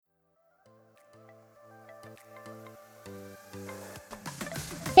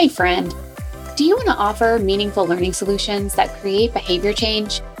Hey friend, do you want to offer meaningful learning solutions that create behavior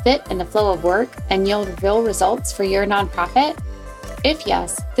change, fit in the flow of work, and yield real results for your nonprofit? If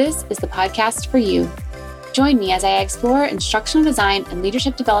yes, this is the podcast for you. Join me as I explore instructional design and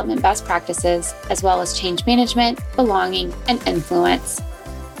leadership development best practices, as well as change management, belonging, and influence.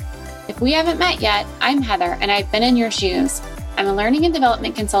 If we haven't met yet, I'm Heather, and I've been in your shoes. I'm a learning and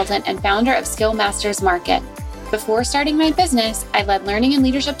development consultant and founder of Skill Masters Market. Before starting my business, I led learning and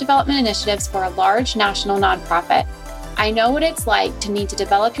leadership development initiatives for a large national nonprofit. I know what it's like to need to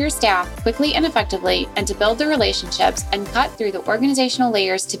develop your staff quickly and effectively and to build the relationships and cut through the organizational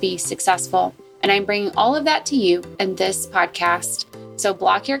layers to be successful. And I'm bringing all of that to you in this podcast. So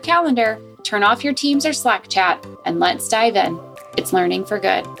block your calendar, turn off your Teams or Slack chat, and let's dive in. It's learning for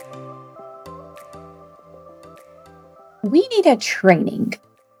good. We need a training.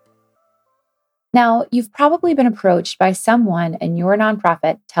 Now, you've probably been approached by someone in your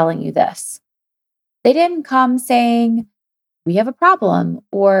nonprofit telling you this. They didn't come saying, "We have a problem,"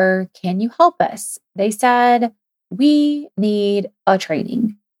 or "Can you help us?" They said, "We need a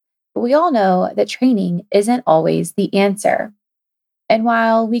training." But we all know that training isn't always the answer. And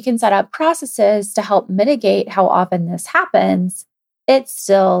while we can set up processes to help mitigate how often this happens, it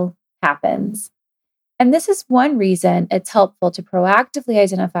still happens. And this is one reason it's helpful to proactively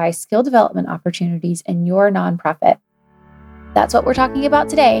identify skill development opportunities in your nonprofit. That's what we're talking about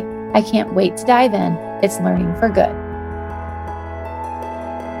today. I can't wait to dive in. It's learning for good.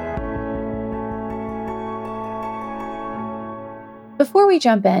 Before we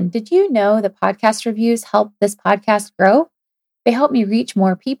jump in, did you know that podcast reviews help this podcast grow? They help me reach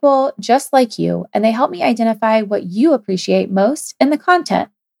more people just like you, and they help me identify what you appreciate most in the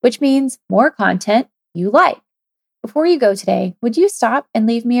content, which means more content you like. Before you go today, would you stop and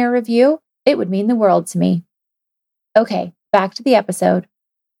leave me a review? It would mean the world to me. Okay, back to the episode.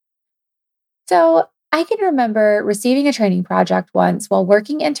 So I can remember receiving a training project once while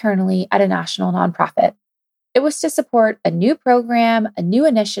working internally at a national nonprofit. It was to support a new program, a new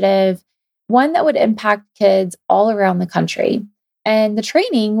initiative, one that would impact kids all around the country. And the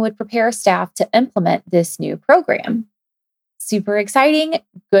training would prepare staff to implement this new program. Super exciting,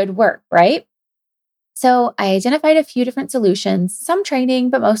 good work, right? So I identified a few different solutions, some training,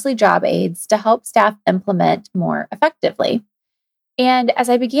 but mostly job aids to help staff implement more effectively. And as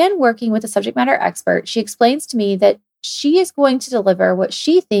I began working with a subject matter expert, she explains to me that she is going to deliver what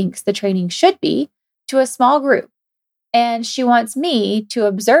she thinks the training should be to a small group. And she wants me to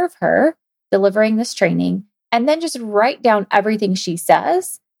observe her delivering this training and then just write down everything she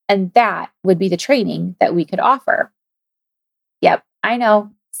says. And that would be the training that we could offer. Yep, I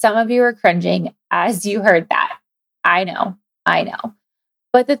know. Some of you are cringing as you heard that. I know.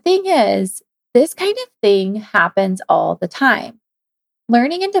 But the thing is, this kind of thing happens all the time.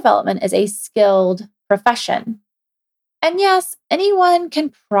 Learning and development is a skilled profession. And yes, anyone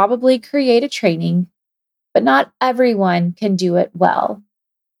can probably create a training, but not everyone can do it well.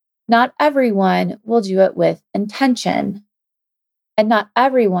 Not everyone will do it with intention. And not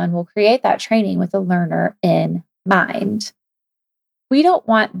everyone will create that training with the learner in mind. We don't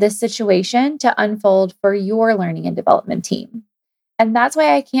want this situation to unfold for your learning and development team. And that's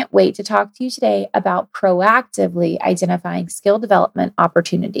why I can't wait to talk to you today about proactively identifying skill development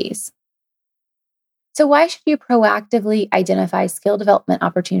opportunities. So why should you proactively identify skill development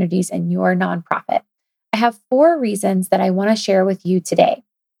opportunities in your nonprofit? I have 4 reasons that I want to share with you today.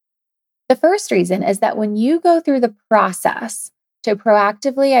 The first reason is that when you go through the process to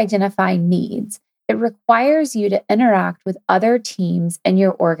proactively identify needs, it requires you to interact with other teams in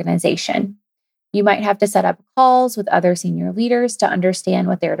your organization. You might have to set up calls with other senior leaders to understand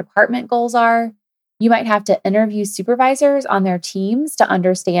what their department goals are. You might have to interview supervisors on their teams to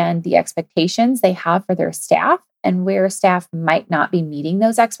understand the expectations they have for their staff and where staff might not be meeting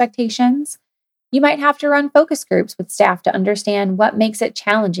those expectations. You might have to run focus groups with staff to understand what makes it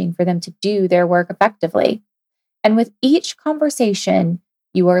challenging for them to do their work effectively. And with each conversation,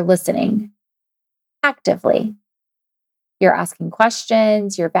 you are listening actively. You're asking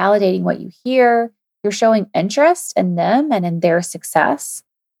questions, you're validating what you hear, you're showing interest in them and in their success.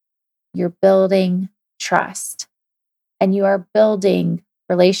 You're building trust, and you are building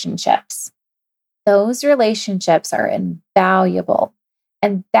relationships. Those relationships are invaluable,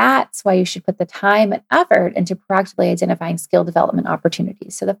 and that's why you should put the time and effort into proactively identifying skill development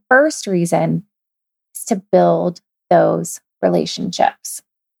opportunities. So the first reason is to build those relationships.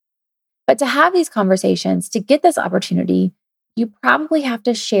 But to have these conversations, to get this opportunity, you probably have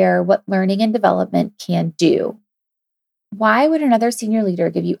to share what learning and development can do. Why would another senior leader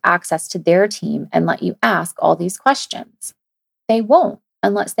give you access to their team and let you ask all these questions? They won't.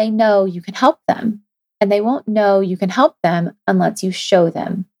 unless they know you can help them. And they won't know you can help them unless you show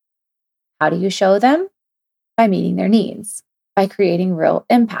them. How do you show them? By meeting their needs, by creating real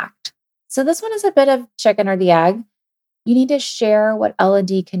impact. So this one is a bit of chicken or the egg. You need to share what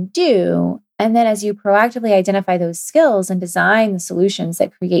L&D can do. And then as you proactively identify those skills and design the solutions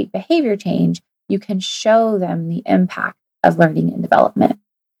that create behavior change, you can show them the impact of learning and development.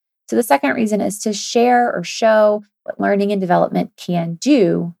 So the second reason is to share or show what learning and development can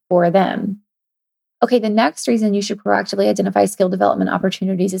do for them. Okay, the next reason you should proactively identify skill development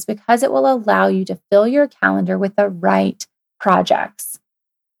opportunities is because it will allow you to fill your calendar with the right projects.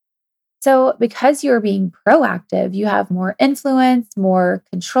 So because you're being proactive, you have more influence, more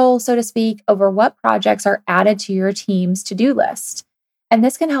control, so to speak, over what projects are added to your team's to-do list. And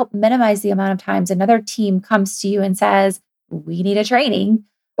this can help minimize the amount of times another team comes to you and says, we need a training,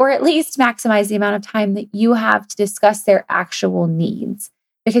 or at least maximize the amount of time that you have to discuss their actual needs,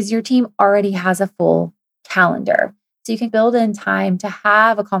 because your team already has a full calendar. So you can build in time to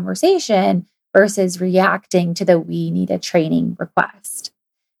have a conversation versus reacting to the we need a training request.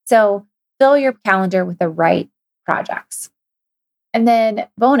 So fill your calendar with the right projects. And then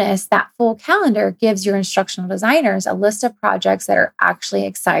bonus, that full calendar gives your instructional designers a list of projects that are actually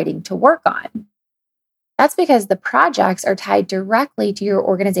exciting to work on. That's because the projects are tied directly to your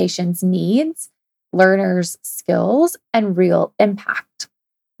organization's needs, learners' skills, and real impact.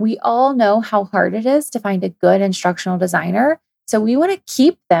 We all know how hard it is to find a good instructional designer, so we want to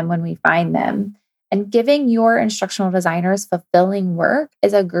keep them when we find them. And giving your instructional designers fulfilling work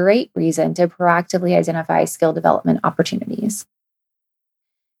is a great reason to proactively identify skill development opportunities.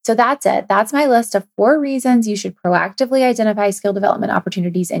 So that's it. That's my list of 4 reasons you should proactively identify skill development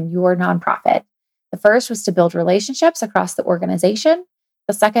opportunities in your nonprofit. The first was to build relationships across the organization.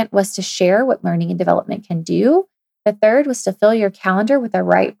 The second was to share what learning and development can do. The third was to fill your calendar with the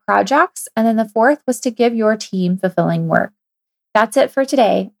right projects. And then the fourth was to give your team fulfilling work. That's it for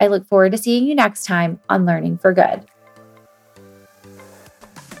today. I look forward to seeing you next time on Learning for Good.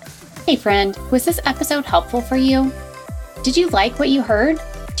 Hey friend, was this episode helpful for you? Did you like what you heard?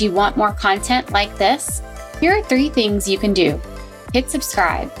 Do you want more content like this? Here are 3 things you can do. Hit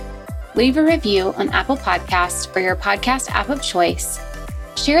subscribe. Leave a review on Apple Podcasts or your podcast app of choice.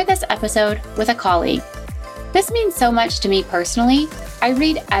 Share this episode with a colleague. This means so much to me personally. I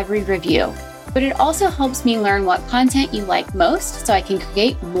read every review, but it also helps me learn what content you like most so I can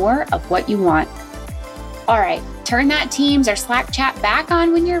create more of what you want. All right, turn that Teams or Slack chat back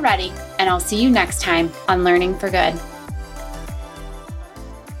on when you're ready, and I'll see you next time on Learning for Good.